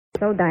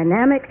so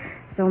dynamic,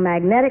 so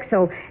magnetic,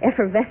 so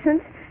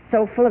effervescent,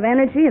 so full of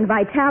energy and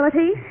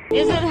vitality.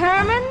 Is it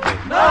Herman?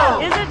 No.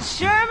 Is it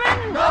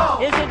Sherman? No.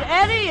 Is it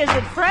Eddie? Is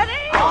it Freddie?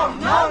 Oh,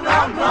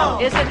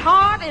 no. Is it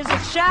Hart? Is it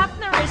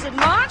Schaffner? Is it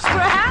Marx,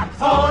 perhaps?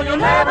 Oh, you'll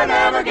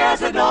never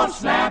guess it. Don't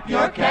snap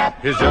your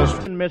cap. Here's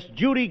just Miss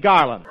Judy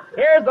Garland.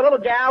 Here's the little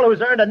gal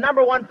who's earned a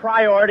 #1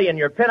 priority in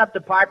your pinup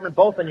department,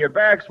 both in your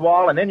barracks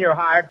wall and in your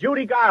heart,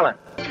 Judy Garland.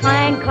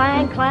 Clang,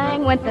 clang,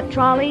 clang went the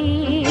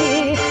trolley.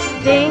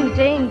 Ding,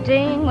 ding,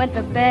 ding went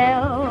the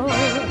bell.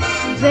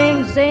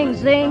 Zing, zing,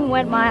 zing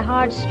went my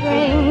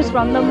heartstrings.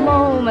 From the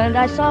moment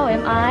I saw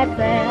him, I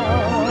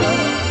fell.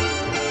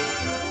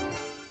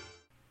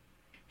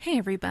 Hey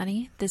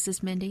everybody, this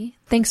is Mindy.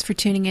 Thanks for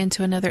tuning in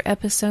to another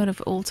episode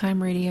of Old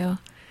Time Radio.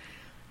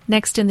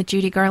 Next in the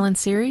Judy Garland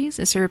series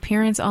is her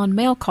appearance on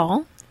Mail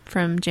Call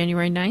from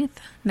January 9th,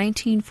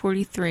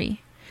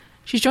 1943.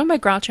 She's joined by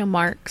Groucho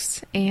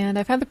Marx, and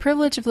I've had the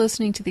privilege of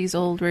listening to these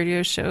old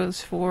radio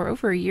shows for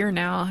over a year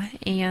now,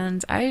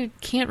 and I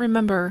can't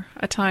remember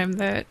a time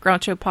that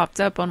Groucho popped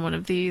up on one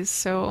of these,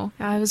 so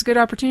it was a good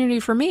opportunity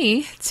for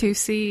me to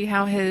see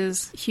how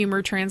his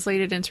humor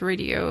translated into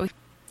radio.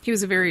 He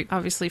was a very,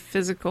 obviously,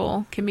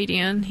 physical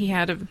comedian. He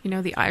had,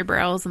 the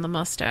eyebrows and the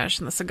mustache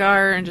and the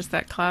cigar and just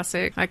that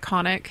classic,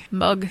 iconic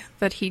mug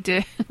that he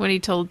did when he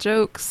told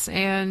jokes.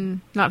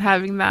 And not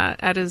having that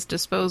at his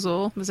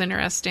disposal was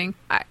interesting.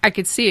 I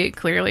could see it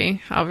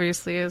clearly,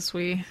 obviously, as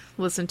we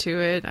listen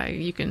to it.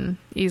 You can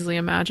easily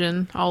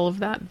imagine all of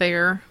that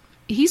there.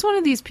 He's one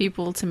of these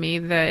people to me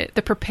that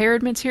the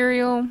prepared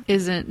material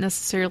isn't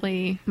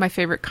necessarily my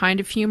favorite kind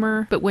of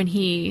humor, but when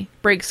he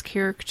breaks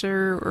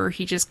character or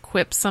he just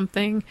quips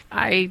something,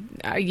 I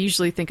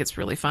usually think it's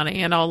really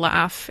funny and I'll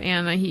laugh.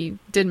 And he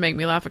did make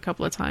me laugh a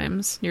couple of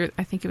times.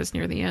 I think it was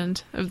near the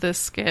end of this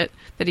skit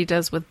that he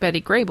does with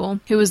Betty Grable,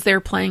 who was there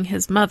playing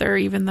his mother,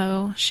 even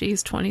though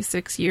she's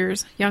 26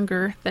 years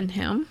younger than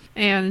him.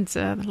 And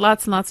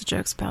lots and lots of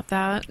jokes about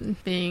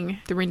that, being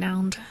the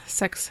renowned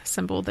sex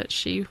symbol that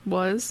she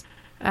was.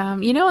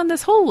 And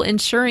this whole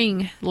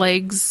insuring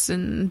legs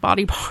and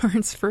body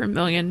parts for $1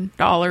 million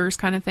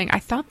kind of thing, I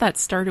thought that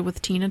started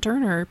with Tina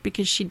Turner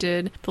because she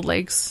did the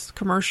legs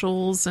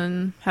commercials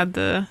and had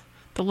the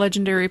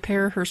legendary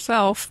pair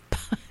herself.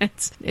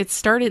 But it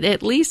started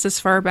at least as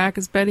far back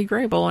as Betty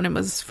Grable, and it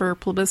was for a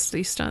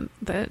publicity stunt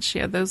that she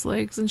had those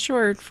legs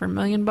insured for $1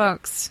 million.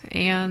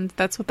 And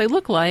that's what they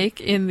look like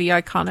in the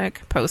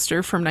iconic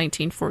poster from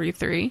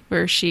 1943,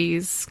 where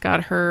she's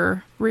got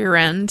her rear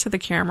end to the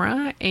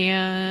camera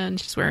and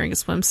she's wearing a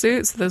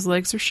swimsuit, so those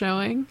legs are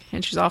showing,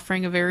 and she's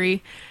offering a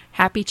very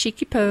happy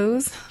cheeky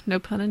pose, no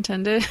pun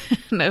intended,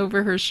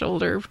 over her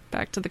shoulder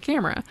back to the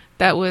camera.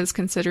 That was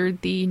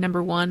considered the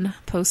 #1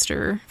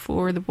 poster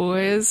for the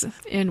boys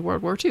in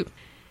World War II.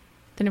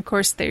 Then, of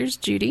course, there's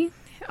Judy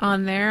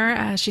on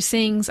there. She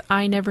sings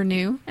I Never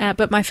Knew.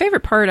 But my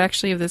favorite part,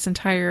 actually, of this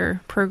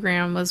entire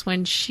program was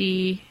when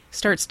she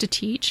starts to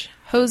teach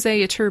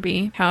Jose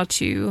Iturbi how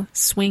to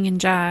swing and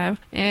jive.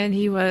 And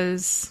he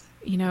was,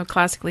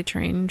 classically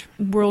trained,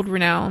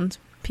 world-renowned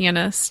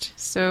pianist,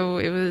 so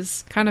it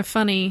was kind of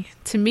funny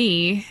to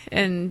me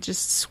and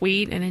just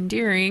sweet and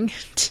endearing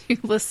to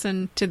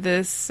listen to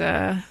this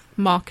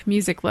mock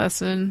music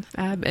lesson,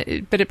 but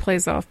it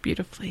plays off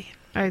beautifully.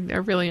 I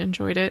really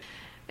enjoyed it.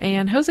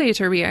 And Jose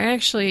Iturbi, I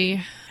actually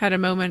had a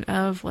moment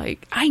of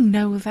I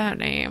know that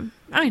name.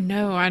 I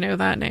know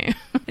that name.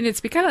 And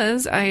it's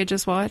because I had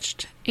just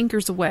watched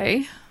Anchors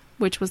Aweigh,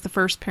 which was the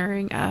first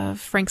pairing of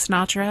Frank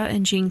Sinatra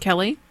and Gene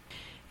Kelly.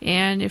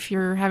 And if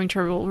you're having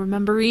trouble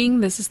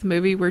remembering, this is the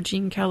movie where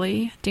Gene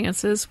Kelly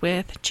dances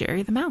with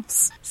Jerry the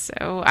Mouse.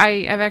 So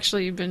I've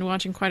actually been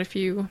watching quite a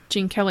few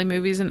Gene Kelly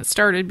movies, and it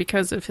started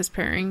because of his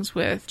pairings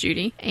with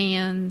Judy.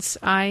 And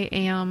I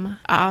am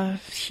a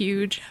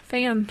huge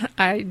fan.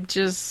 I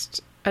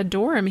just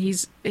adore him.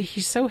 He's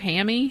so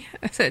hammy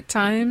at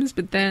times,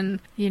 but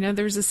then,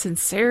 there's a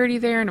sincerity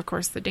there, and of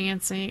course the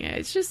dancing.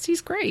 It's just,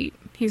 he's great.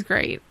 He's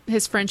great.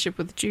 His friendship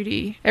with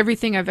Judy,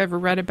 everything I've ever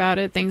read about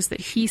it, things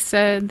that he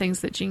said, things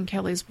that Gene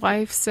Kelly's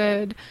wife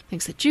said,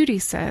 things that Judy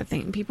said,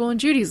 people in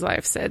Judy's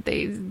life said,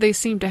 they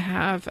seem to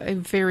have a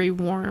very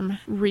warm,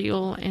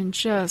 real, and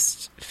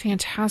just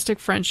fantastic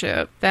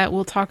friendship that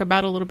we'll talk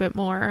about a little bit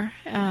more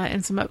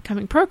in some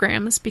upcoming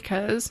programs,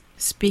 because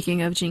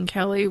speaking of Gene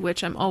Kelly,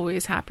 which I'm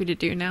always happy to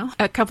do now,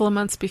 a couple of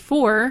months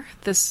before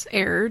this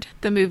aired,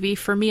 the movie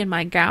For Me and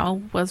My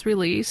Gal was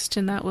released,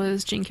 and that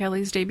was Gene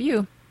Kelly's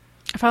debut.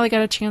 I finally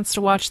got a chance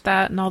to watch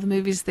that and all the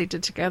movies they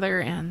did together,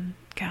 and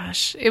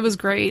gosh, it was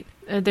great.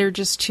 They're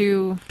just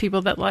two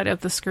people that light up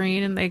the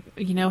screen, and they,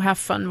 have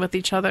fun with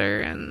each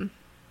other. And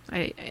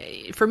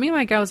For Me and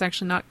My Gal was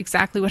actually not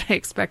exactly what I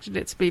expected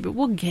it to be, but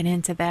we'll get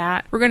into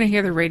that. We're going to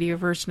hear the radio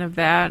version of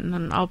that, and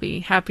then I'll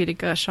be happy to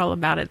gush all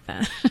about it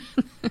then.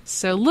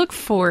 So look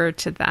forward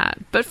to that.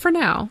 But for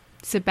now,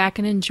 sit back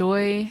and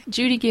enjoy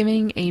Judy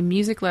giving a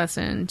music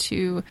lesson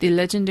to the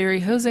legendary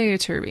Jose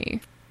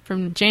Iturbi.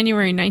 From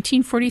January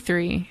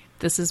 1943,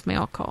 this is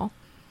Mail Call.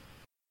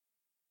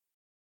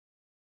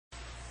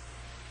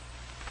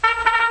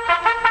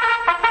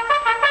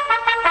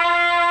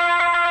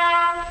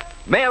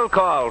 Mail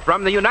Call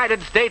from the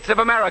United States of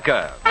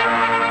America.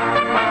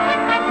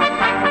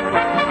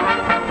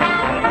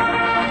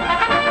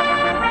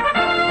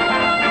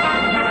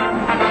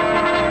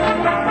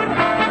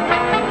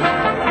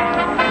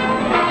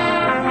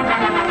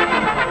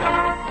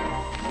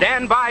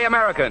 Stand by,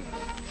 Americans.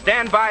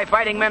 Stand by,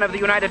 fighting men of the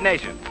United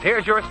Nations.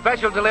 Here's your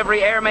special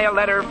delivery airmail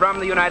letter from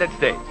the United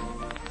States.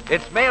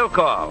 It's Mail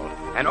Call,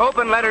 an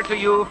open letter to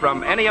you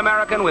from any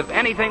American with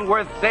anything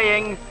worth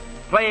saying,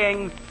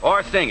 playing,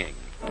 or singing.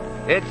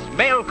 It's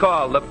Mail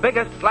Call, the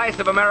biggest slice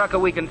of America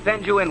we can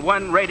send you in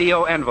one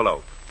radio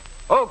envelope.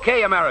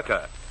 Okay,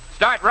 America,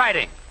 start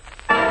writing.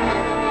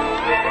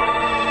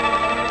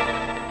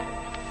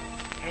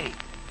 Hey,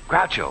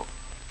 Groucho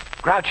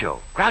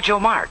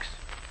Marx.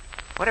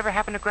 Whatever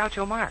happened to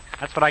Groucho Marx?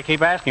 That's what I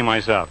keep asking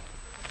myself.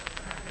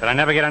 But I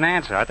never get an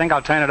answer. I think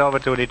I'll turn it over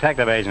to a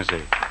detective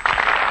agency.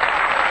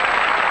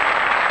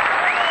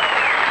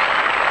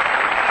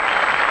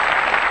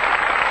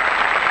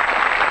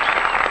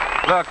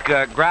 Look,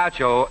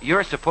 Groucho,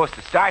 you're supposed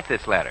to start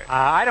this letter.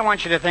 I don't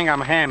want you to think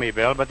I'm hammy,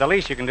 Bill, but the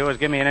least you can do is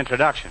give me an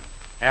introduction.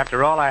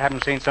 After all, I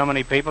haven't seen so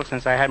many people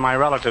since I had my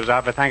relatives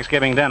out for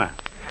Thanksgiving dinner.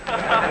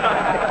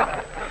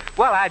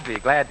 Well, I'd be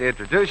glad to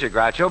introduce you,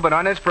 Groucho, but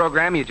on this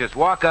program, you just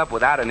walk up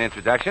without an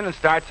introduction and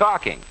start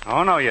talking.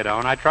 Oh, no, you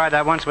don't. I tried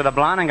that once with a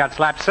blonde and got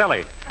slapped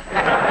silly.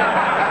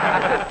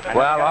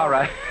 Well, all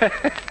right.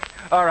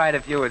 All right,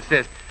 if you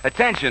insist.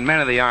 Attention,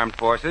 men of the armed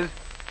forces.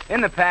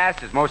 In the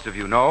past, as most of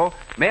you know,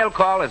 Mail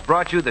Call has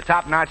brought you the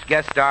top-notch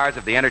guest stars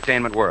of the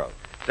entertainment world,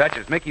 such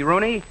as Mickey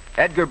Rooney,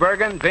 Edgar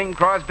Bergen, Bing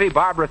Crosby,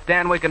 Barbara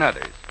Stanwyck, and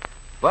others.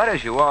 But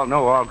as you all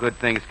know, all good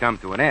things come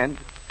to an end.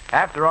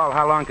 After all,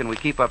 how long can we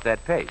keep up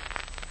that pace?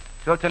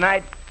 So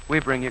tonight, we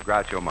bring you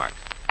Groucho Marx.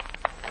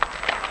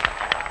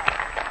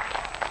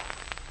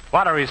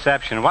 What a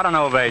reception. What an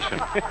ovation.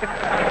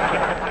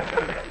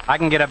 I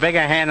can get a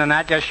bigger hand than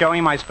that just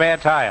showing my spare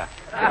tire.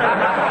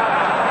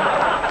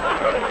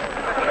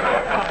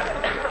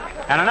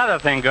 And another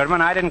thing, Goodman,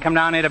 I didn't come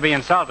down here to be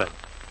insulted.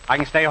 I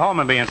can stay home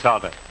and be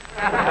insulted.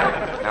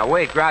 Now,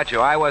 wait,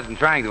 Groucho, I wasn't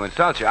trying to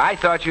insult you. I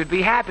thought you'd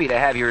be happy to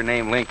have your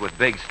name linked with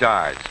big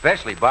stars,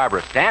 especially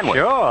Barbara Stanwyck.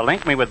 Sure,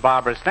 link me with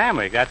Barbara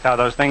Stanwyck. That's how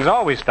those things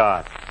always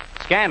start.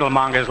 Scandal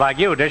mongers like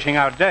you dishing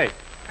out dates.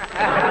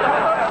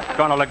 It's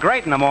going to look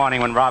great in the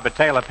morning when Robert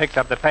Taylor picks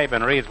up the paper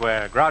and reads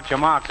where Groucho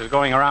Marx is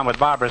going around with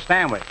Barbara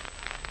Stanwyck.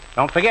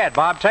 Don't forget,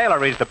 Bob Taylor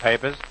reads the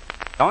papers.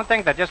 Don't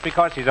think that just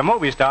because he's a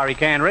movie star he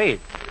can't read.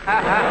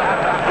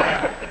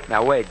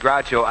 Now, wait,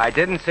 Groucho, I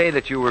didn't say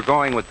that you were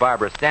going with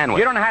Barbara Stanwyck.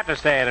 You don't have to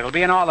say it. It'll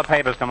be in all the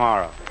papers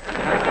tomorrow.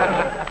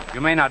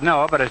 You may not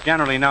know, but it's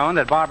generally known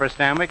that Barbara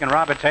Stanwyck and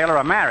Robert Taylor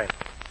are married.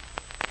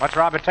 What's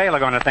Robert Taylor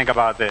going to think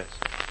about this?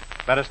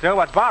 Better still,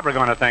 what's Barbara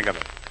going to think of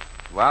it?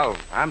 Well,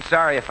 I'm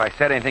sorry if I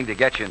said anything to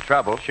get you in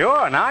trouble.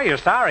 Sure, now you're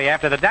sorry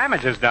after the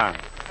damage is done.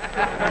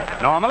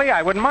 Normally,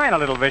 I wouldn't mind a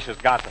little vicious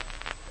gossip.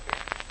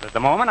 But at the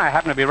moment, I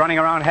happen to be running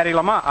around with Hedy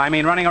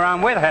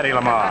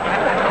Lamarr.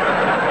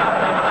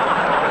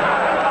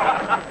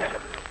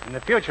 In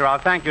the future, I'll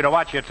thank you to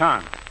watch your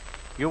tongue.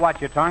 You watch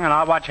your tongue, and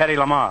I'll watch Hedy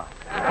Lamarr.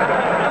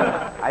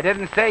 I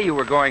didn't say you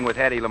were going with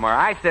Hedy Lamarr.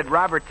 I said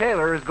Robert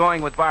Taylor is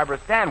going with Barbara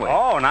Stanwyck.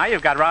 Oh, now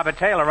you've got Robert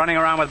Taylor running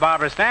around with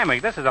Barbara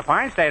Stanwyck. This is a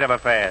fine state of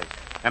affairs.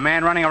 A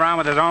man running around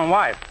with his own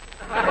wife.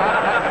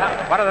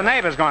 What are the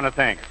neighbors going to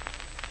think?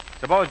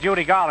 Suppose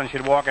Judy Garland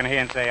should walk in here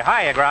and say,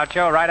 "Hiya,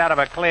 Groucho," right out of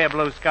a clear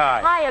blue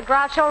sky. Hiya,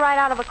 Groucho, right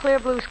out of a clear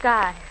blue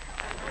sky.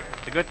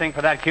 It's a good thing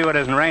for that cue it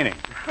isn't raining.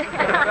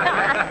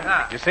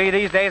 You see,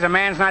 these days a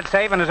man's not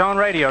safe in his own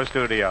radio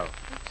studio.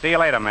 See you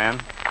later, man.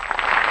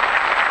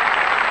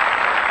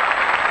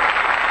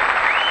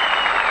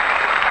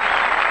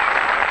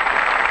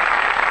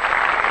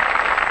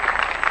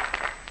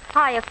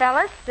 Hiya,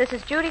 fellas. This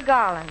is Judy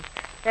Garland.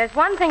 There's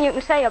one thing you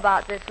can say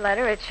about this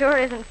letter. It sure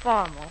isn't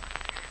formal.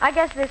 I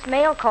guess this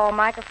mail call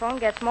microphone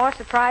gets more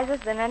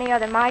surprises than any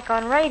other mic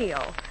on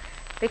radio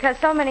because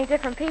so many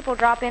different people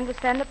drop in to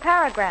send a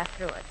paragraph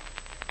through it.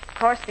 Of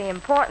course, the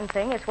important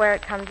thing is where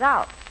it comes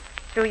out.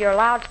 Through your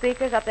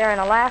loudspeakers up there in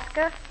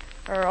Alaska,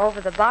 or over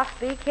the box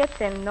beak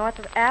hits in North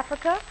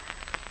Africa,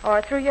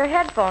 or through your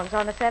headphones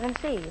on the 7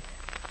 Seas.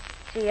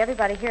 Gee,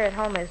 everybody here at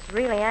home is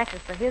really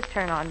anxious for his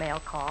turn on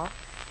mail call.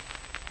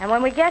 And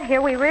when we get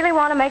here, we really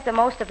want to make the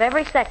most of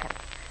every second.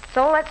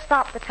 So let's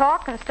stop the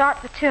talk and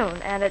start the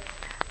tune, and it's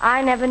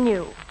I Never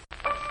Knew.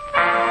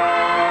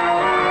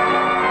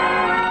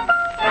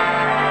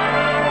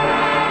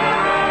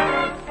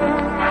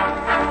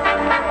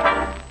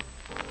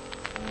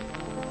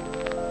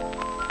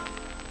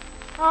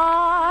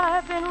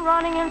 I've been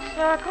running in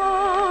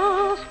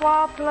circles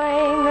while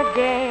playing the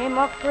game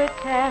of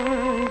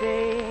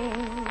pretending.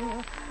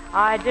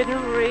 I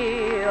didn't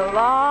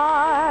realize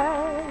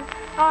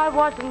I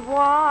wasn't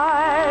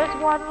wise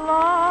what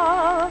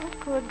love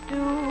could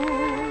do.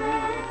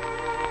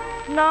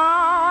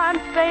 Now I'm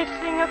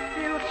facing a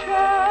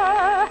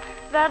future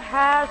that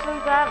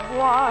hasn't that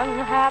one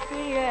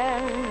happy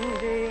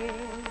ending.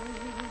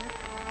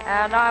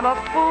 And I'm a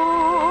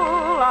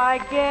fool, I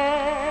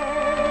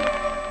guess,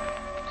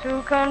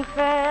 to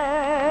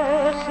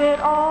confess it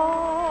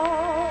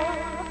all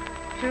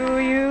to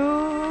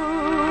you.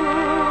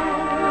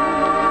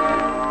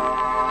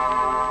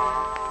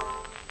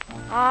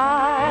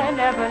 I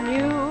never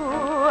knew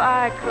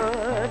I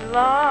could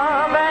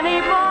love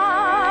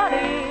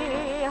anybody,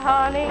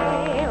 honey,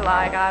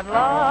 like I'm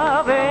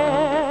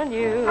loving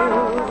you.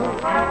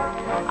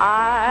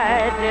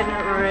 I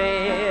didn't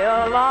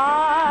realize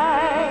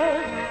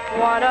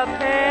what a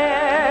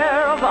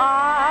pair of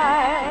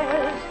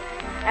eyes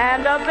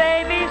and a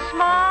baby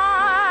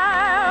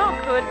smile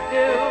could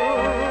do.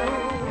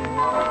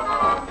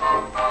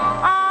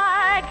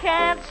 I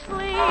can't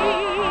sleep,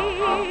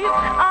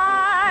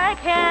 I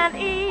can't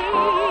eat,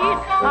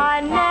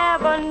 I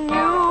never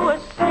knew a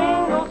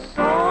single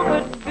soul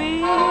could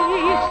be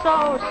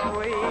so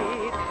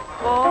sweet,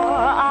 for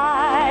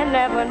I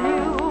never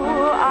knew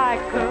I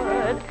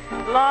could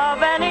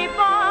love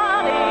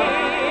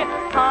anybody,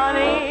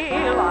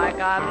 honey, like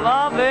I'm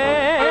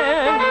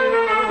loving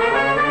you.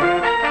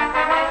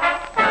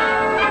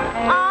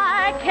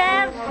 I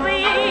can't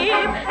sleep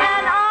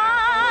and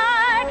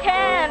I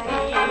can't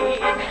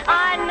eat,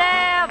 I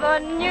never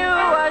knew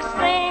a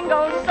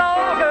single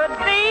soul could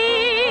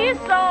be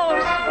so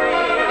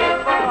sweet,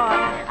 for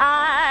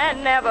I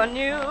never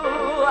knew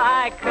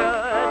I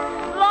could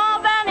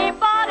love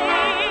anybody,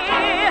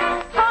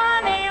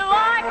 honey,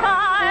 like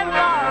I'm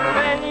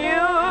loving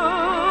you.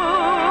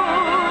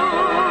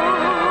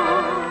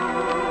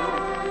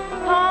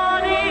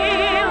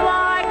 Honey,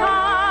 like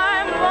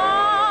I'm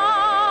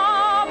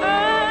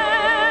loving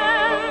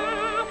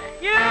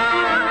you.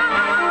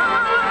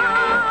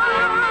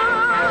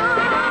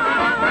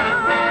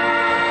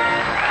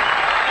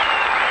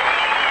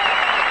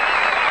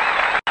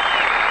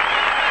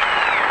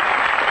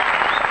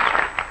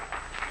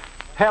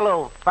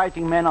 Hello,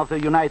 fighting men of the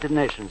United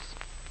Nations.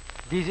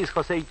 This is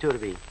Jose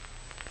Iturbi.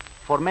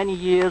 For many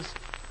years,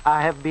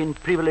 I have been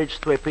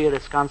privileged to appear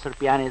as concert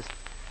pianist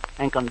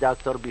and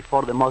conductor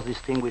before the most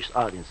distinguished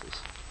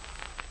audiences.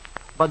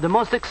 But the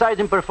most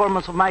exciting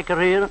performance of my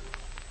career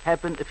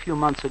happened a few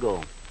months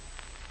ago.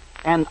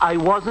 And I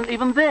wasn't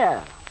even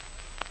there.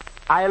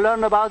 I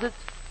learned about it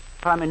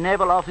from a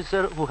naval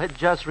officer who had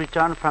just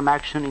returned from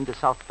action in the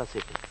South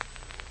Pacific.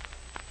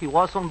 He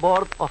was on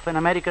board of an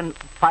American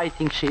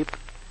fighting ship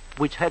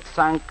which had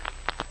sunk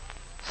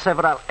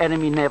several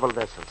enemy naval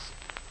vessels.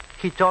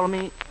 He told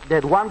me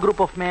that one group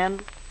of men,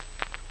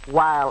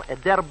 while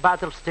at their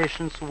battle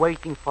stations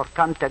waiting for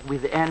contact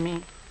with the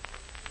enemy,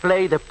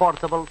 played a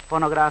portable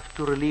phonograph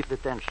to relieve the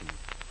tension.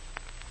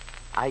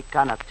 I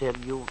cannot tell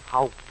you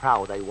how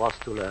proud I was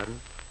to learn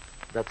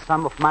that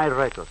some of my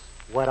records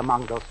were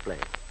among those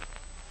played.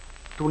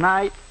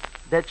 Tonight,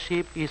 that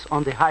ship is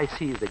on the high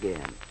seas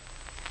again,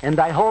 and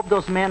I hope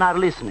those men are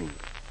listening,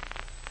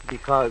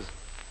 because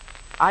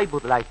I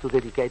would like to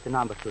dedicate a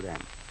number to them.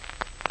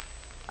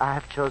 I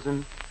have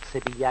chosen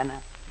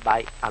Sevillana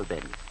by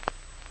Albéniz.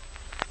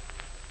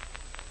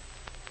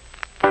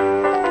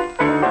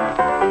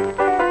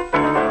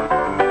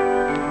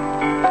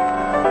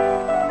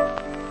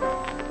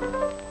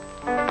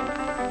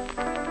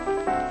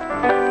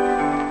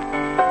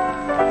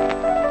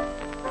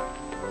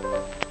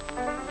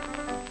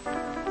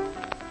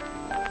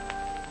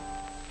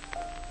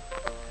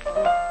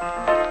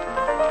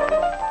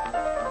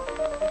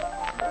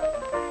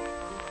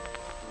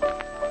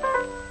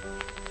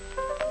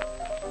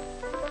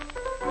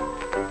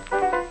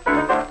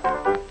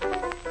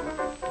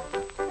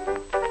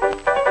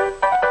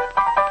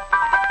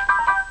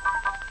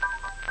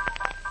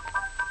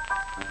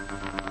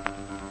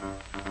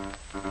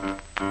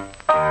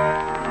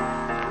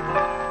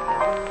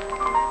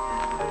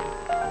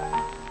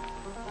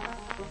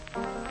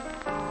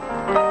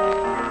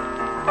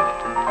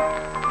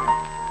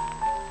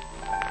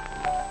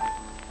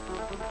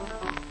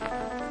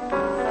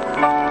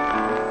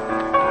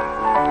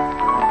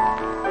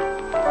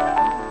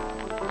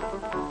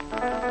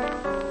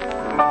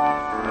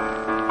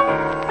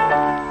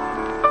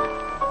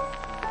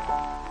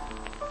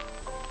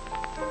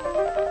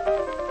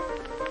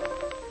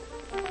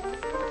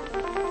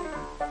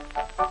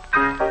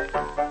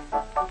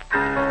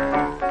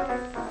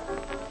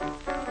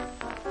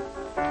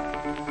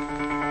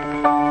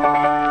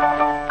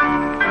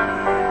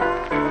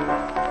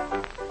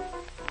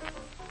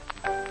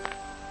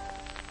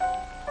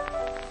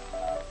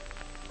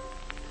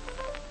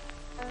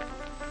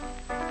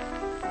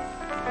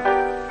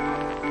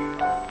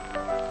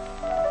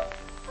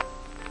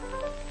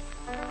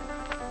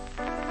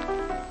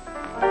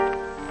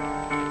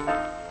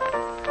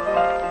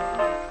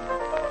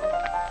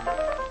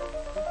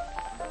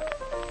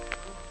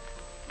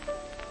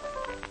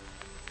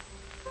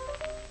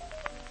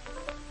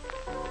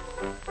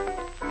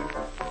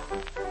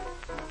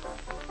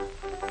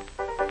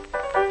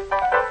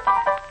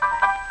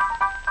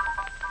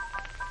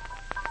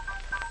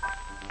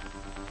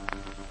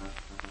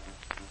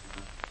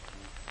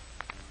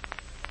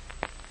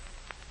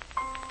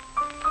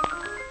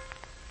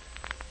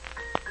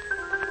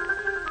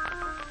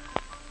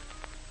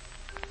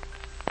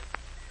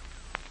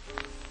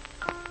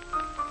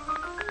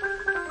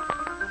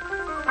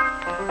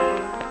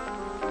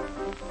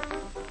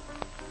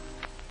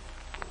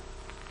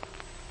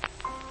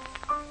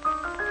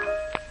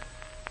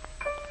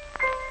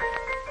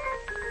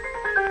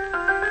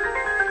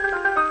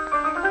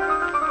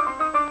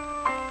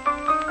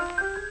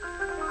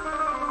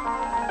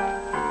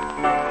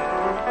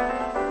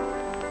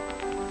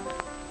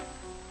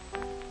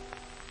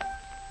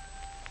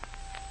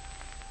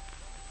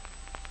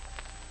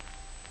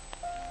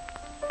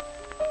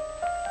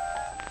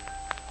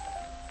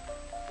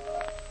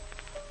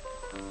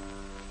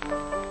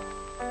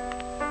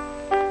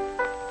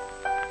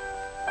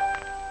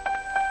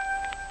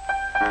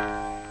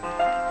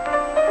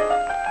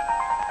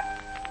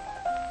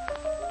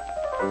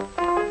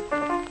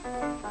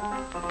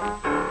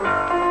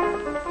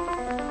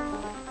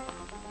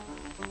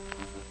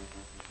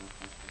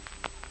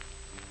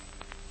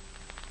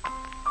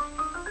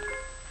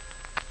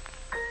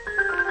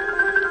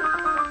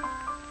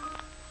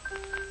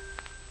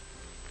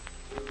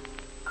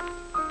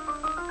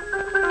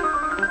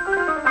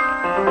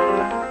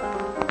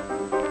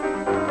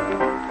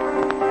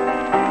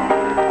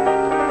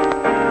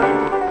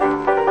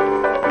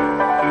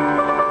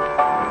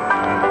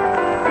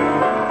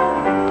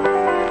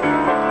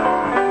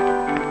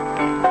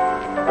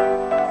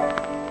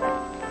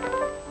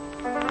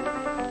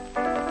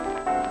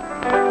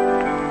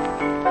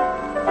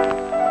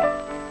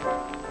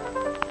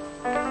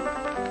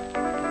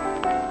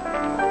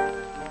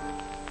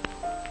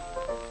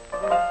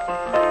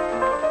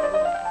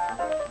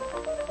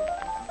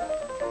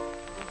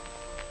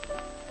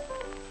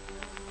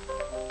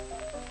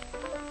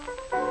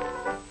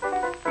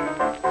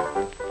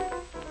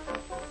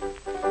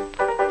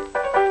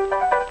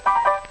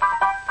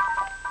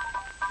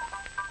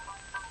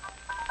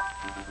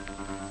 Gee,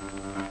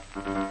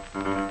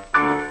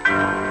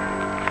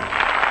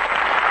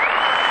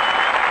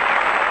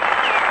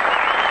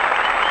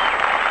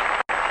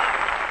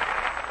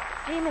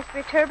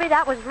 Mr. Turby,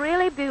 that was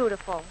really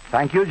beautiful.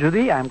 Thank you,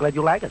 Judy. I'm glad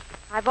you like it.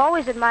 I've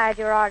always admired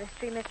your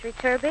artistry, Mr.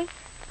 Turby.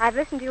 I've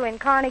listened to you in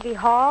Carnegie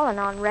Hall and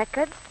on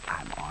records.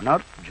 I'm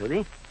honored,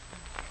 Judy.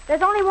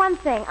 There's only one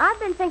thing. I've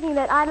been thinking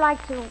that I'd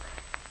like to,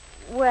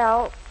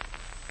 well...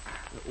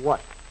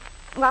 What?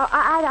 Well,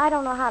 I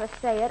don't know how to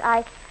say it.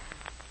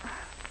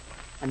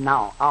 And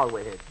now, I'll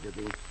wait it,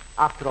 Judy.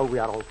 After all, we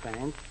are all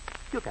friends.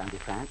 You can be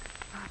frank.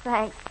 Oh,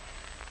 thanks.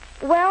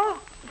 Well,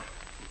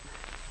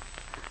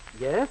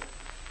 Yes?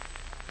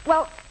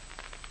 well,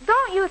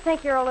 don't you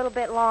think you're a little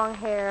bit long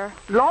hair?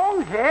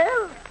 Long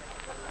hair?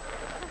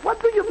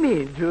 What do you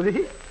mean,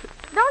 Judy?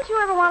 Don't you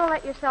ever want to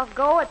let yourself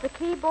go at the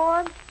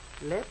keyboard?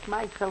 Let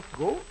myself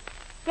go?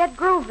 Get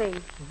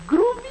groovy.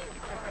 Groovy?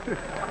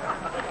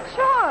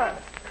 Sure.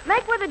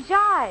 Make with a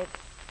jive.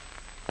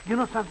 You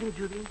know something,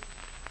 Judy?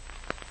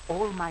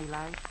 All my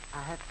life,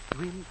 I have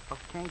dreamed of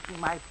changing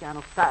my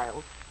piano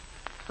style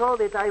so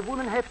that I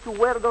wouldn't have to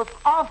wear those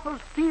awful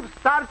stiff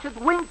starched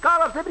wing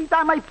collars every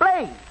time I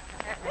play.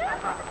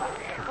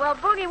 Well,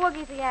 Boogie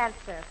Woogie's the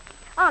answer.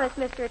 Honest,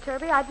 Mr.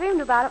 Turby, I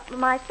dreamed about it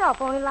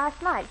myself only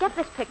last night. Get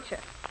this picture.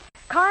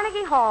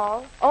 Carnegie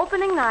Hall,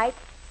 opening night,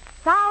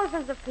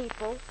 thousands of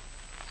people.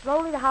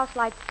 Slowly the house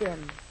lights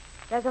dim.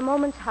 There's a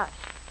moment's hush.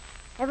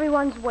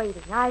 Everyone's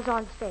waiting, eyes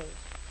on stage.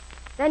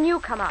 Then you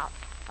come out.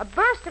 A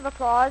burst of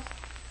applause.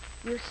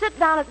 You sit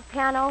down at the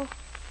piano,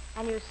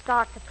 and you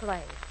start to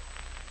play.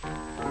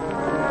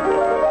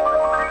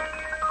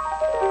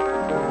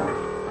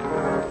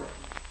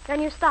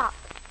 Then you stopped.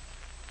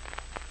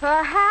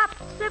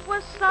 Perhaps it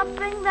was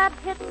something that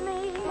hit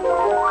me.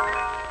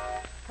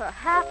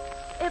 Perhaps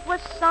it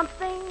was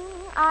something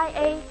I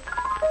ate.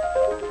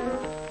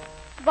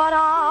 But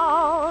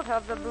out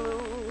of the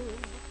blue,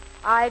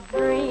 I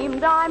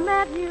dreamed I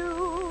met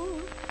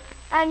you.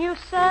 And you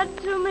said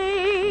to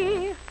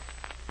me,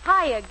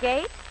 "Hiya,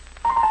 Gate."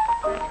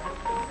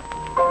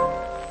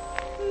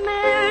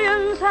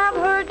 Millions have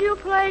heard you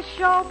play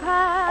Chopin.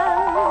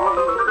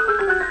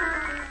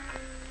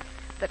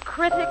 The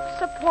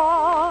critics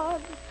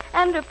applaud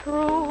and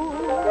approve.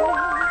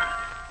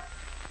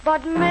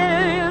 But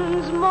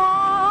millions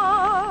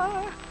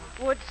more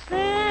would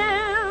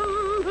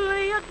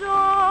simply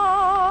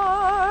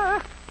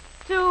adore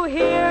to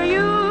hear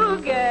you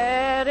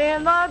get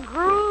in the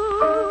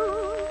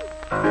groove.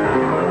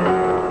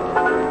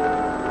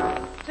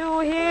 To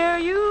hear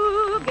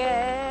you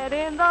get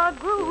in the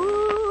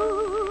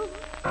groove.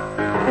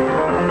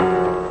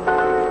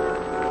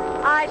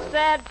 I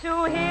said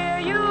to hear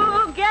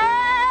you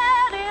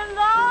get in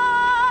the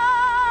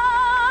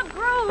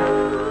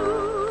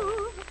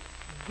groove.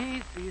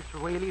 This is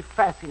really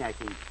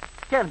fascinating.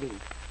 Tell me,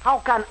 how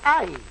can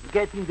I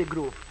get in the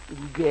groove?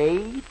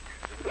 Gate?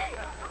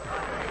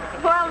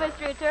 Well,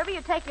 Mr. Turby,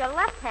 you take your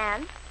left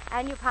hand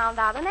and you pound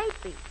out an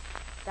 8-beat.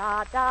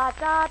 Da da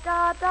da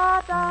da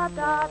da da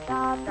da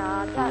da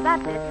da da.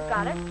 That's it, you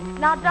got it.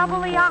 Now double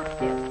the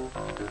octave.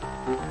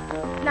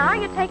 Now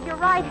you take your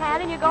right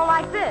hand and you go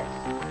like this.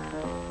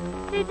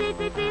 Dee dee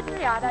dee dee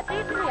dee yada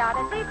dee dee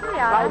yada dee dee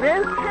yada. Like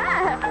this?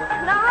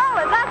 Now roll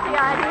it, that's the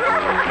idea.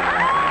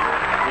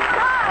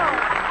 Oh,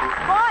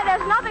 boy,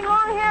 there's nothing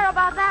long hair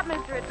about that,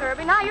 Mr.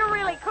 Turby. Now you're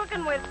really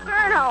cooking with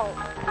Sterno.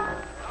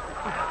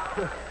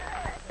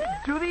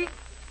 Judy,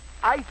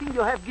 I think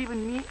you have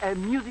given me a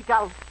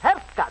musical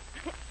haircut.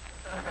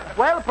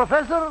 Well,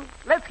 Professor,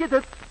 let's get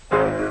it.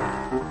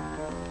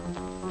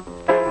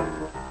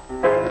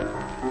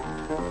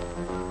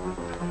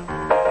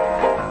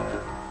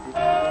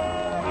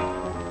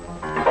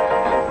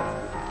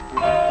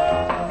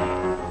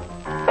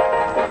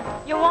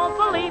 You won't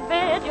believe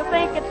it, you'll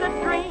think it's a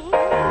dream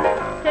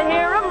to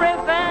hear 'em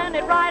ripping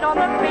it right on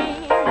the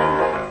beam.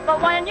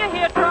 But when you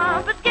hear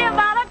trumpets give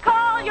out a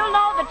call, you'll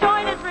know the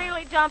joint is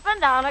really jumping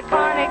down at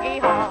Carnegie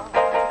Hall.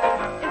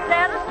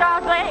 Instead of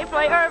stars, they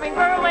play Irving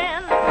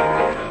Berlin.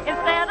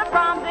 Instead of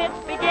drums, it's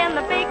begin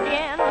the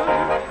begin.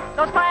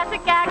 Those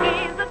classic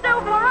khakis that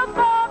do for a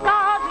ball,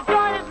 'cause the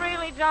joint is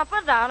really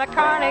jumping down at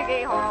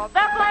Carnegie Hall.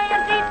 They're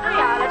playing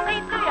Dee-Dee-Yada,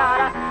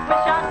 with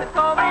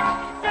Shostakovich,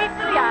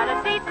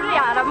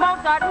 Dee-Dee-Yada,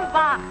 Mozart and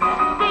Bach,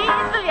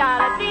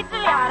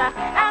 Dee-Dee-Yada,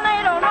 and they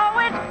don't know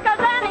it, 'cause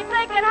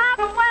anything can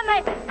happen when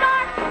they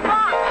start to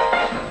rock.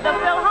 The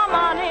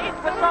Philharmonic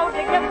was so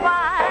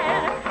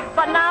dignified,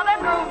 but now they're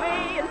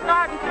groovy and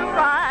starting to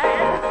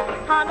ride.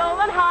 Handel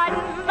and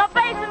Haydn are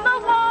facing the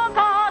wall,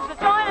 'cause the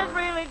joint is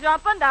really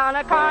jumping down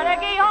at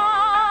Carnegie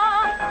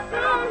Hall.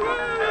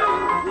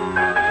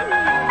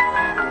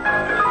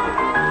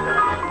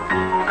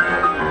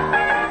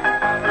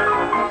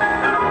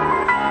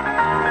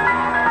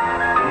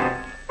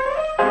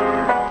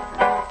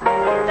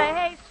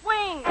 They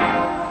swing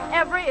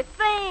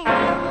everything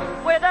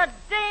with a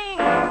ding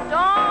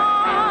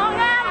dong,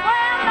 and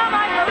when the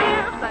Michael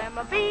hears them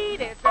a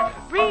beat, it's a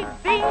reed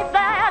beat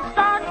that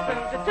starts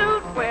to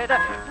toot with a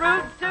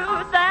root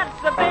toot.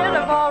 That's a bit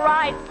of all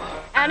right,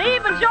 and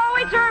even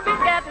Joey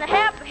Turby's getting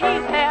hip,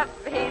 he's hip,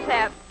 he's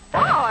hip.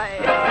 Boy,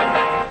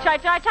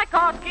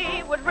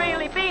 Tchaikovsky would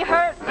really be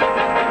hurt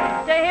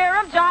to hear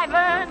him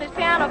jiving his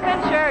piano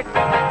pin shirt.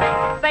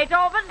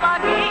 Beethoven's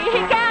lucky he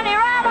can't hear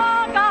at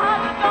all,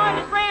 'cause the joint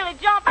is really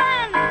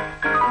jumping.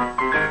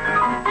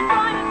 The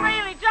joint is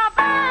really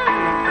jumping.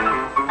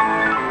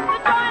 The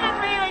joint is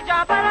really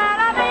jumping,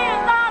 and I mean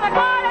it's not a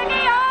Carnegie.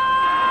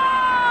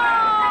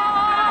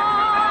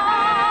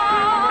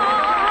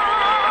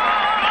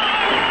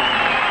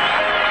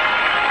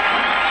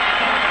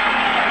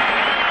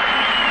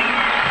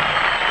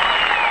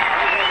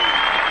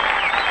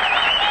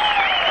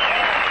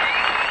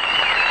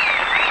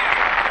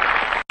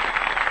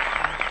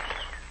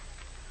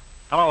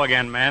 Hello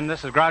again, men.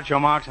 This is Groucho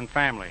Marx and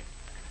family.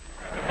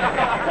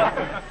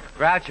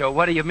 Groucho,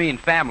 what do you mean,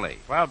 family?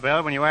 Well,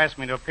 Bill, when you asked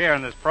me to appear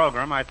in this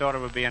program, I thought it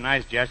would be a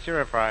nice gesture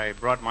if I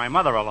brought my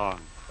mother along.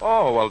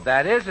 Oh, well,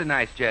 that is a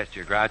nice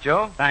gesture,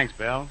 Groucho. Thanks,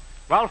 Bill.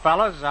 Well,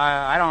 fellas,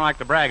 I don't like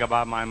to brag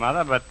about my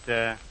mother, but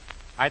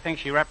I think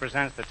she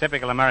represents the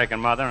typical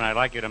American mother, and I'd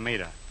like you to meet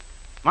her.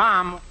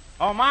 Mom!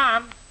 Oh,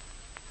 Mom!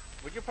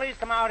 Would you please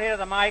come out here to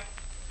the mic?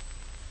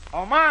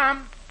 Oh,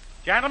 Mom!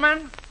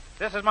 Gentlemen,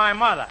 this is my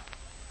mother.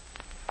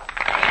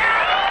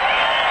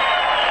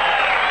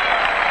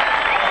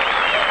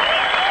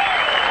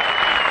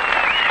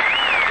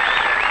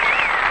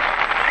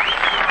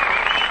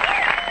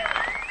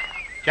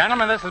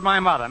 Gentlemen, this is my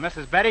mother,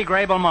 Mrs. Betty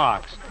Grable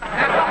Marx.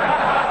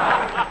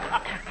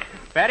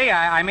 Betty,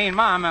 I mean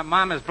Mom.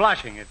 Mom is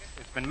blushing.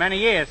 It's been many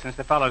years since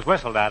the fellows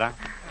whistled at her.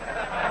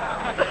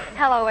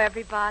 Hello,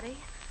 everybody.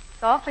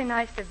 It's awfully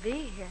nice to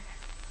be here.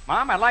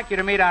 Mom, I'd like you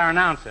to meet our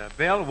announcer,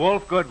 Bill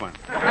Wolf Goodwin.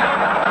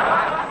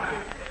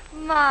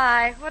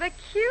 My, what a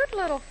cute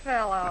little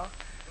fellow.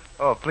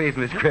 Oh, please,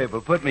 Miss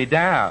Grable, put me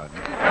down.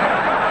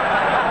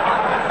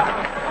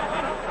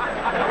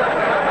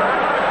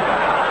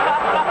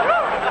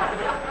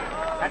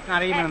 That's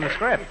not even in the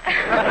script.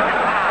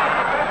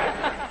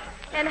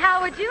 And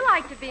how would you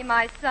like to be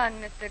my son,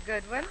 Mr.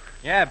 Goodwin?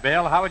 Yeah,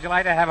 Bill, how would you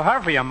like to have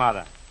her for your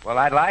mother? Well,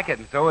 I'd like it,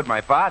 and so would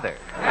my father.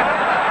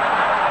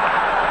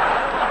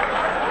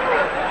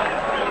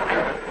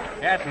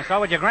 Yes, and so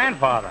would your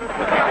grandfather.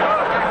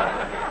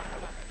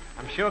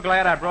 I'm sure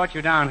glad I brought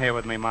you down here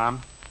with me,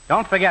 Mom.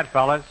 Don't forget,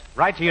 fellas,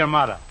 write to your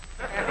mother.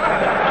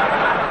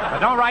 But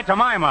don't write to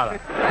my mother.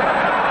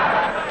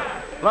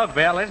 Look,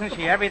 Bill, isn't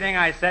she everything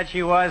I said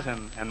she was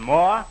and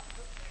more?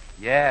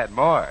 Yeah, and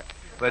more.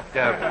 But,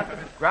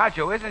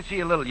 Groucho, isn't she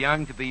a little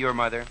young to be your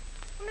mother?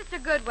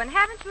 Mr. Goodwin,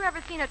 haven't you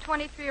ever seen a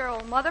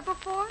 23-year-old mother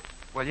before?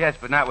 Well, yes,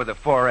 but not with a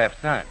 4F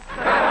son.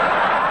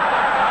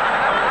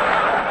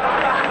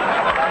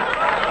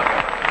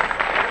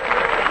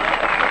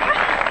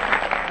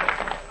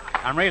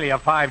 I'm really a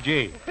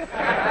 5G.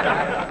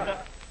 A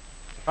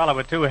fellow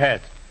with two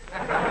heads.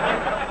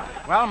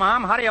 Well,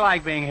 Mom, how do you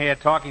like being here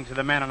talking to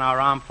the men in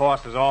our armed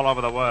forces all over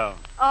the world?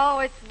 Oh,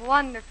 it's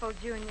wonderful,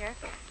 Junior.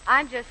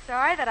 I'm just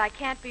sorry that I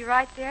can't be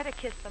right there to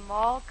kiss them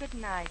all good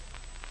night.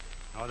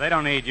 Oh, they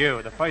don't need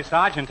you. The first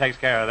sergeant takes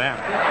care of them.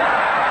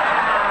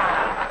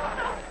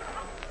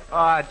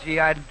 Oh, gee,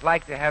 I'd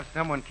like to have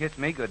someone kiss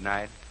me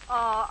goodnight.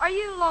 Oh, are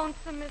you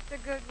lonesome, Mr.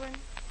 Goodwin?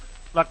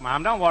 Look,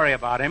 Mom, don't worry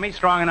about him. He's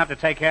strong enough to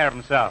take care of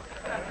himself.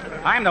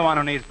 I'm the one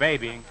who needs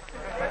babying.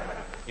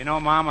 You know,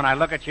 Mom, when I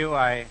look at you,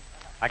 I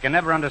can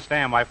never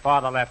understand why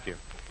Father left you.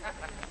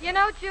 You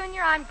know,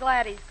 Junior, I'm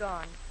glad he's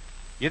gone.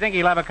 You think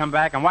he'll ever come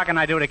back, and what can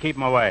I do to keep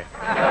him away?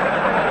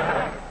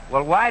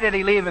 Well, why did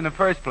he leave in the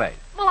first place?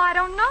 Well, I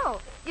don't know.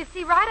 You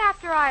see, right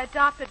after I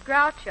adopted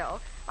Groucho,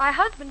 my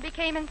husband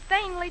became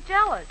insanely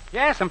jealous.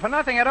 Yes, and for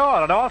nothing at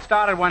all. It all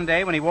started one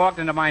day when he walked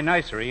into my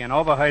nursery and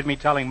overheard me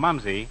telling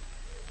Mumsy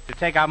to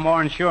take out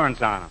more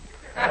insurance on him.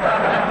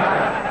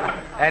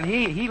 And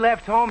he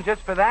left home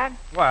just for that?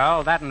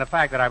 Well, that and the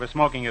fact that I was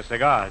smoking his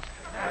cigars.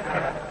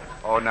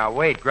 Oh, now,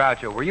 wait,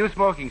 Groucho. Were you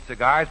smoking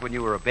cigars when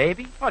you were a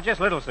baby? Well,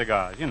 just little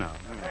cigars, you know.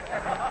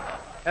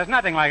 There's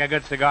nothing like a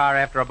good cigar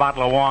after a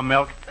bottle of warm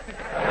milk.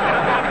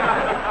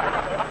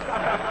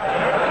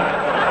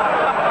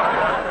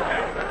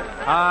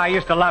 I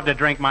used to love to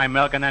drink my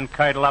milk and then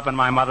curdle up in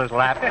my mother's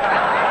lap.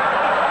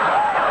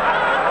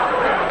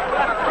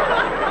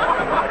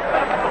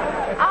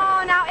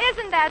 Oh, now,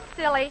 isn't that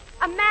silly?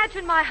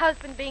 Imagine my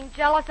husband being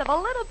jealous of a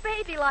little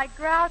baby like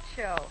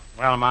Groucho.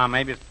 Well, Mom,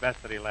 maybe it's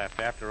best that he left.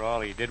 After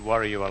all, he did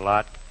worry you a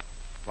lot.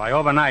 Why,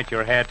 overnight,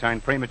 your hair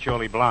turned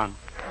prematurely blonde.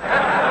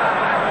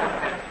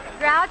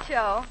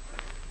 Groucho,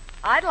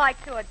 I'd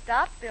like to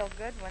adopt Bill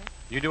Goodwin.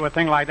 You do a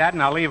thing like that,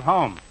 and I'll leave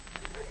home.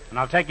 And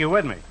I'll take you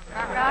with me.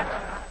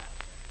 Groucho,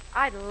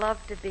 I'd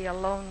love to be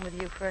alone with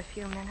you for a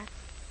few minutes.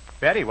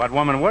 Betty, what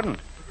woman wouldn't?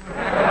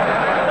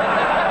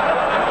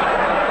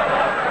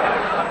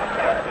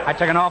 I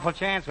took an awful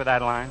chance with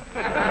that line.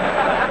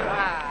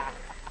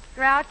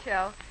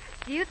 Groucho,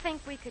 do you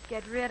think we could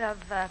get rid of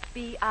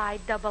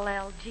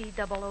BILLGOODWIN?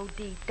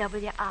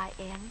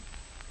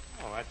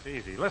 Oh, that's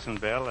easy. Listen,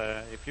 Bill,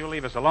 if you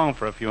leave us alone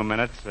for a few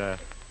minutes,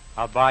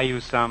 I'll buy you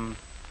some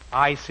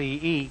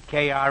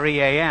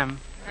ICEKREAM.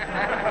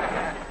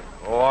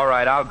 Oh, all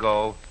right, I'll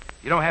go.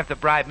 You don't have to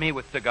bribe me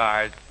with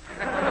cigars.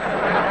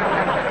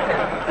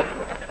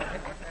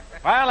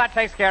 Well, that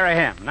takes care of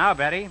him. Now,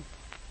 Betty,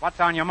 what's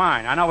on your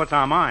mind? I know what's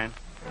on mine.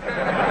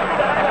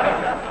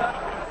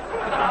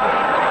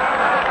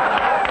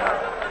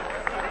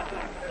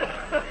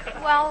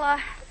 Well,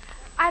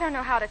 I don't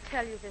know how to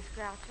tell you this,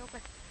 Groucho,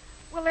 but,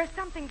 well, there's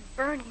something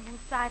burning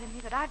inside of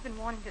me that I've been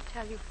wanting to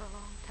tell you for a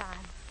long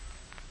time.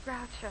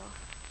 Groucho,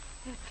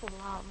 it's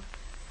love.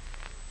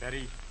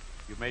 Betty,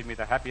 you made me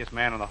the happiest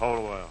man in the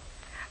whole world.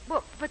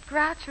 Well, but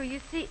Groucho, you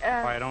see, If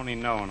I had only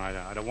known, I'd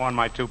have worn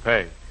my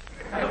toupee.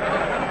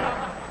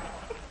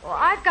 Well,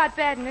 I've got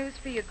bad news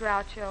for you,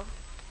 Groucho.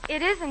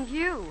 It isn't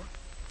you.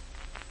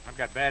 I've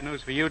got bad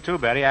news for you, too,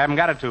 Betty. I haven't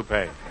got a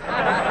toupee.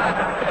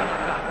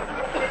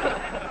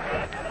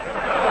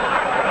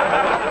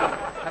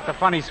 That's a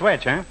funny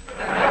switch, huh?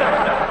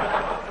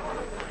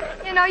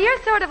 You know,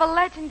 you're sort of a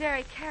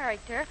legendary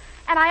character,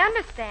 and I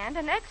understand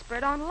an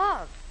expert on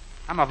love.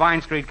 I'm a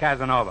Vine Street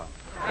Casanova.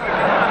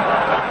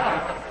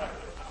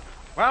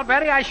 Well,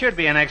 Betty, I should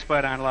be an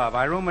expert on love.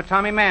 I roomed with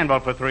Tommy Manville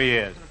for 3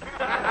 years.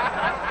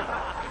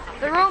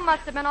 The room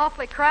must have been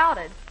awfully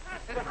crowded.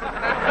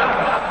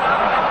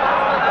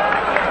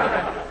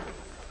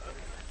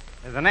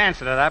 There's an answer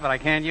to that, but I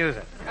can't use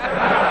it.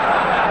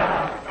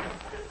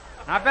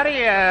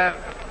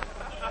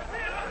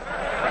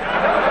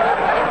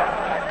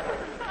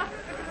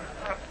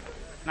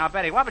 Now,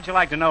 Betty, what would you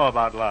like to know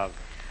about love?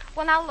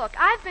 Well, now, look,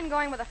 I've been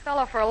going with a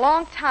fellow for a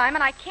long time,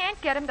 and I can't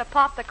get him to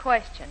pop the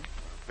question.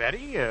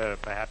 Betty,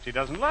 perhaps he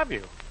doesn't love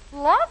you.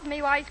 Love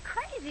me? Why, he's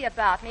crazy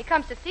about me. He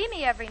comes to see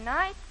me every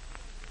night.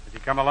 Does he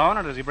come alone,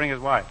 or does he bring his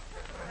wife?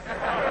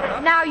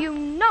 Now, you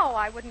know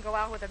I wouldn't go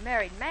out with a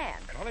married man.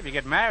 Well, if you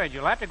get married,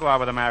 you'll have to go out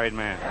with a married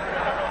man.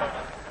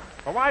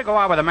 Well, why go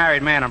out with a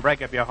married man and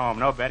break up your home?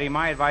 No, Betty,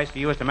 my advice to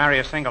you is to marry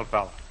a single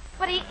fella.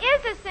 But he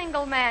is a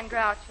single man,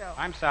 Groucho.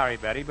 I'm sorry,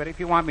 Betty, but if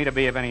you want me to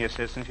be of any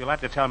assistance, you'll have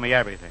to tell me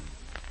everything.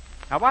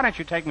 Now, why don't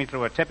you take me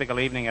through a typical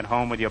evening at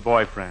home with your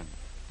boyfriend?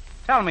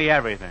 Tell me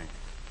everything.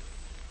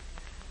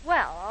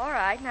 Well, all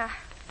right. Now,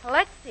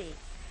 let's see.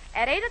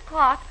 At 8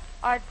 o'clock,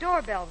 our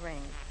doorbell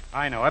rings.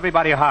 I know.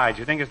 Everybody hides.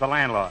 You think it's the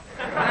landlord.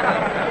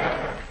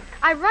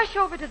 I rush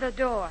over to the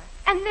door,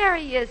 and there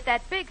he is,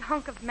 that big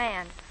hunk of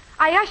man.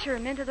 I usher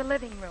him into the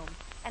living room,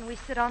 and we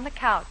sit on the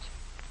couch.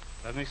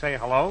 Doesn't he say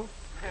hello?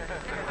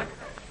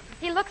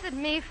 He looks at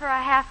me for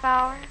a half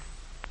hour.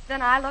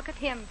 Then I look at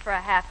him for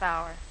a half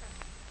hour.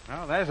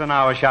 Well, there's an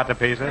hour shot to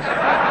pieces.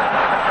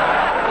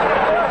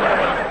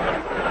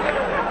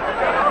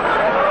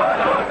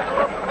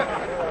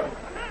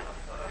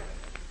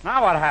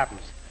 Now what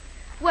happens?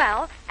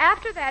 Well,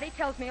 after that, he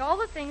tells me all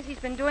the things he's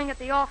been doing at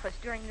the office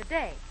during the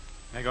day.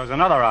 There goes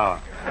another hour.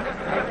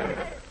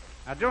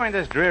 Now, during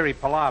this dreary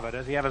palaver,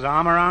 does he have his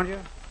arm around you?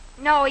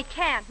 No, he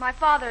can't. My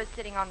father is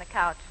sitting on the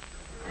couch.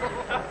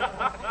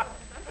 That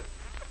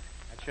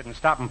shouldn't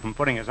stop him from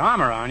putting his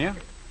arm around you.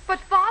 But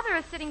Father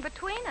is sitting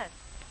between us.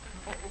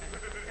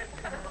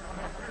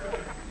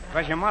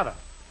 Where's your mother?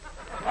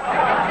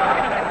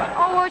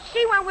 Oh, well,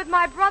 she went with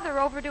my brother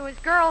over to his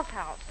girl's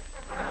house.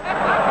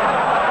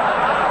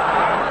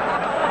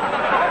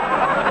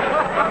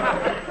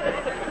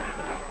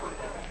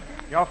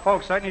 Your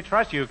folks certainly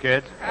trust you,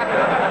 kids.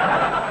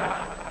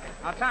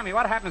 Now, tell me,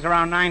 what happens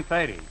around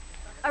 9:30?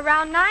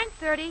 Around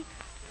 9:30,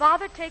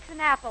 Father takes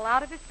an apple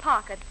out of his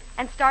pocket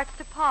and starts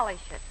to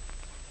polish it.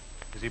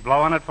 Does he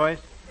blow on it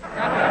first?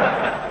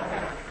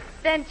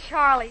 Then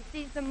Charlie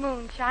sees the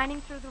moon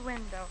shining through the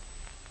window.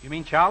 You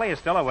mean Charlie is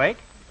still awake?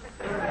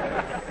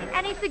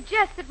 And he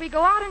suggests that we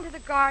go out into the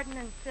garden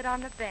and sit on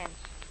the bench.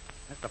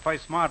 That's the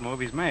first smart move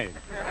he's made.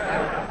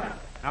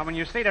 Now, when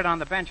you're seated on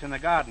the bench in the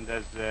garden,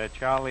 does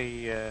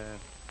Charlie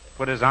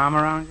put his arm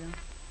around you?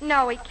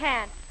 No, he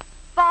can't.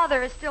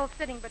 Father is still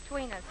sitting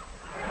between us.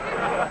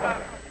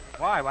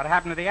 Why? What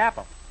happened to the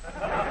apple?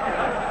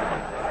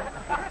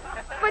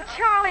 But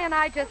Charlie and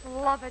I just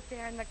love it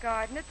there in the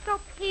garden. It's so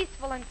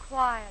peaceful and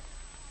quiet.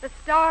 The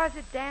stars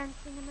are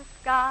dancing in the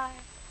sky,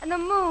 and the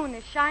moon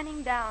is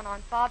shining down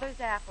on Father's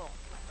apple.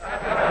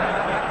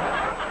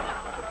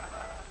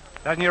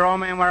 Doesn't your old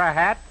man wear a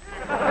hat?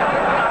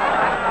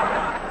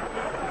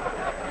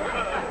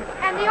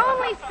 And the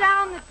only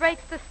sound that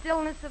breaks the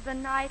stillness of the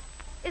night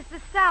is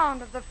the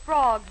sound of the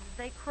frogs as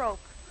they croak.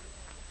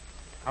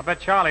 I'll bet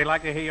Charlie'd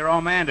like to hear your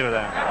old man do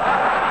that.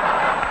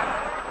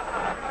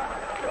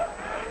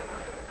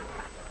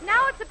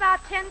 Now it's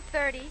about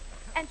 10:30,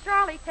 and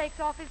Charlie takes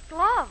off his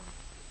gloves.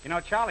 You know,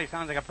 Charlie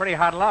sounds like a pretty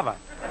hot lover.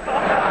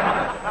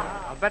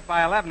 I'll bet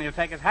by 11 he'll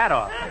take his hat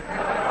off.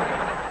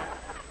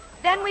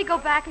 Then we go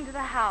back into the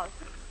house.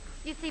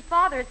 You see,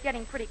 Father is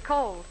getting pretty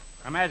cold.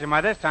 I imagine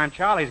by this time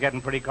Charlie's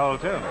getting pretty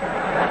cold, too.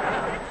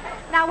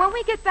 Now, when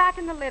we get back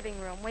in the living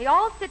room, we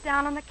all sit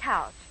down on the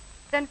couch.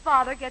 Then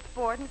Father gets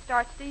bored and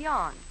starts to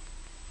yawn.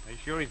 Are you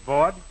sure he's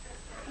bored?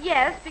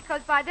 Yes,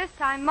 because by this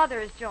time Mother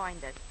has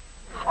joined us.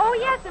 Oh,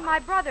 yes, and my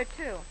brother,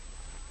 too.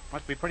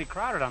 Must be pretty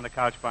crowded on the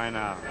couch by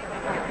now.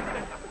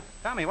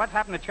 Tell me, what's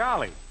happened to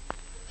Charlie?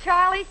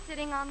 Charlie's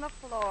sitting on the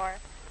floor,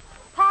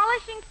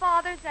 polishing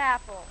Father's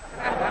apple.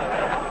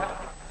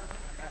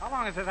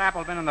 long has this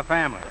apple been in the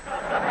family?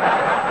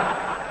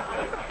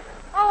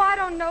 Oh, I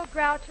don't know,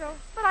 Groucho,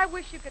 but I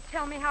wish you could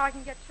tell me how I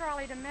can get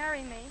Charlie to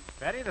marry me.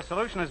 Betty, the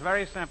solution is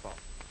very simple.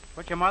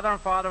 Put your mother and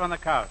father on the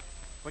couch.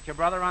 Put your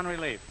brother on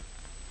relief.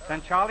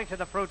 Send Charlie to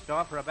the fruit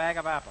store for a bag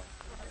of apples.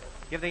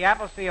 Give the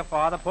apples to your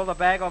father, pull the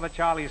bag over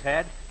Charlie's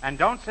head, and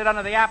don't sit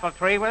under the apple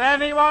tree with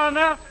anyone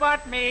else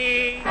but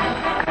me.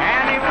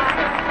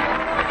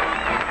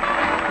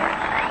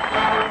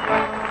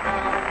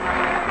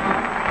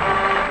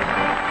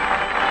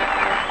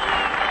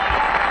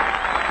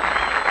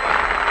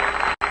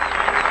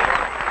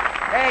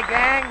 Hey,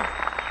 gang.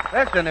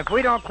 Listen, if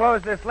we don't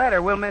close this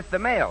letter, we'll miss the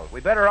mail.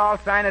 We better all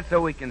sign it so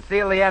we can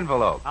seal the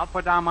envelope. I'll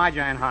put down my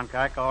Jane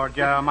Hancock, or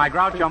my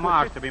Groucho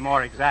Marx, to be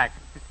more exact.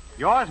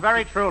 Yours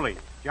very truly,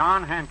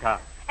 John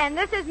Hancock. And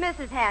this is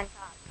Mrs.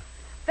 Hancock.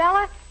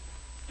 Bella,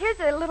 here's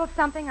a little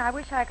something I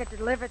wish I could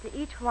deliver to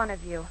each one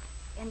of you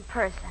in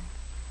person.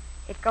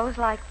 It goes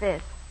like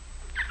this.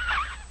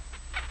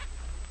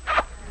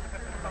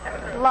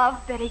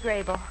 Love, Betty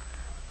Grable.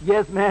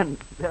 Yes, ma'am.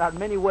 There are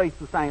many ways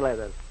to sign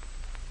letters.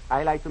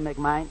 I like to make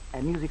mine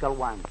a musical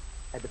one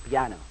at the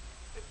piano,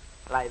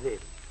 like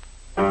this.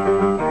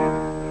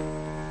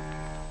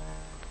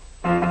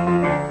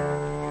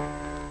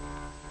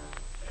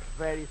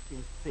 Very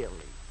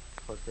sincerely,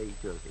 Jose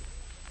Iturbe.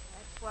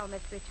 That's swell,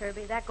 Mr.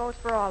 Iturbe. That goes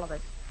for all of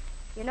us.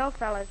 You know,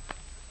 fellas,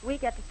 we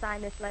get to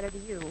sign this letter to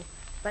you,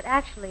 but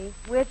actually,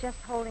 we're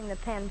just holding the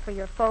pen for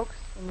your folks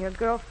and your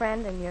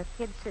girlfriend and your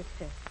kid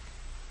sister.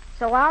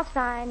 So I'll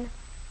sign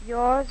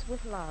yours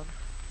with love.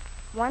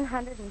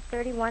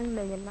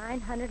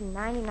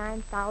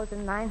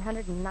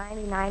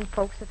 131,999,999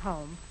 folks at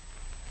home,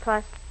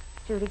 plus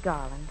Judy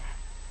Garland.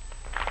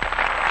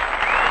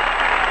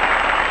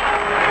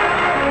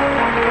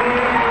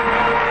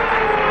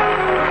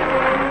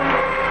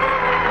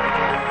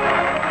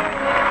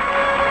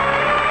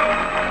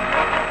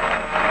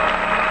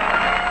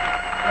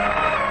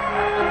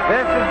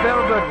 This is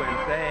Bill Goodwin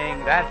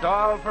saying that's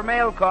all for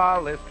Mail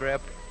Call this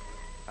trip.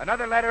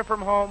 Another letter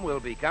from home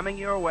will be coming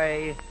your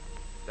way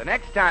the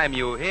next time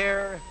you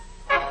hear...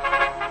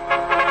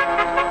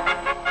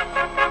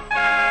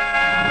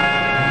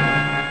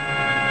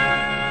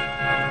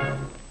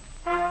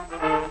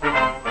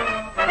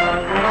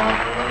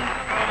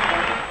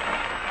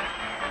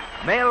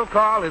 Mail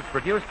Call is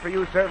produced for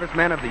you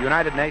servicemen of the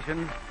United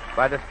Nations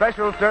by the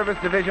Special Service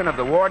Division of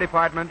the War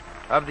Department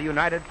of the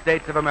United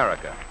States of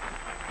America.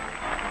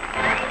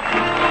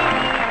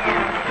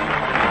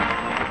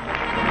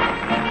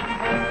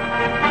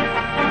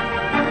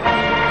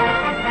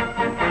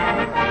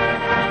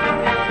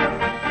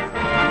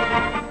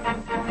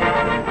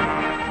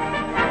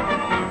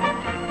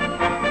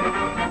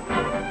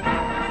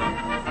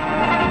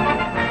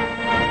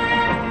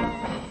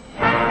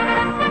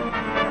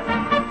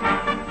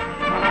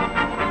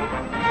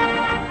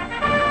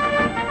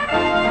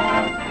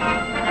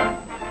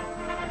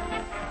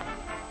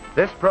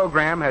 This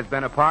program has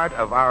been a part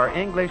of our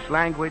English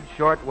language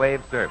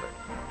shortwave service.